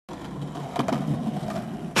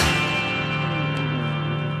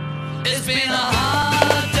It's been a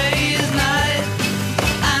hard day's night,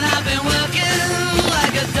 and I've been working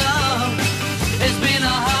like a dog. It's been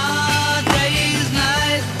a hard day's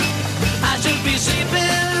night. I should be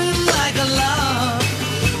sleeping like a log.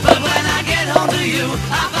 But when I get home to you,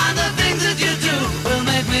 I find the things that you do will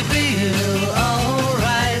make me feel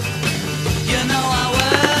alright. You know I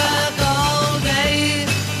work all day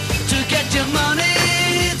to get your money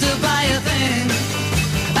to buy a thing,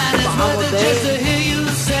 and it's worth it just to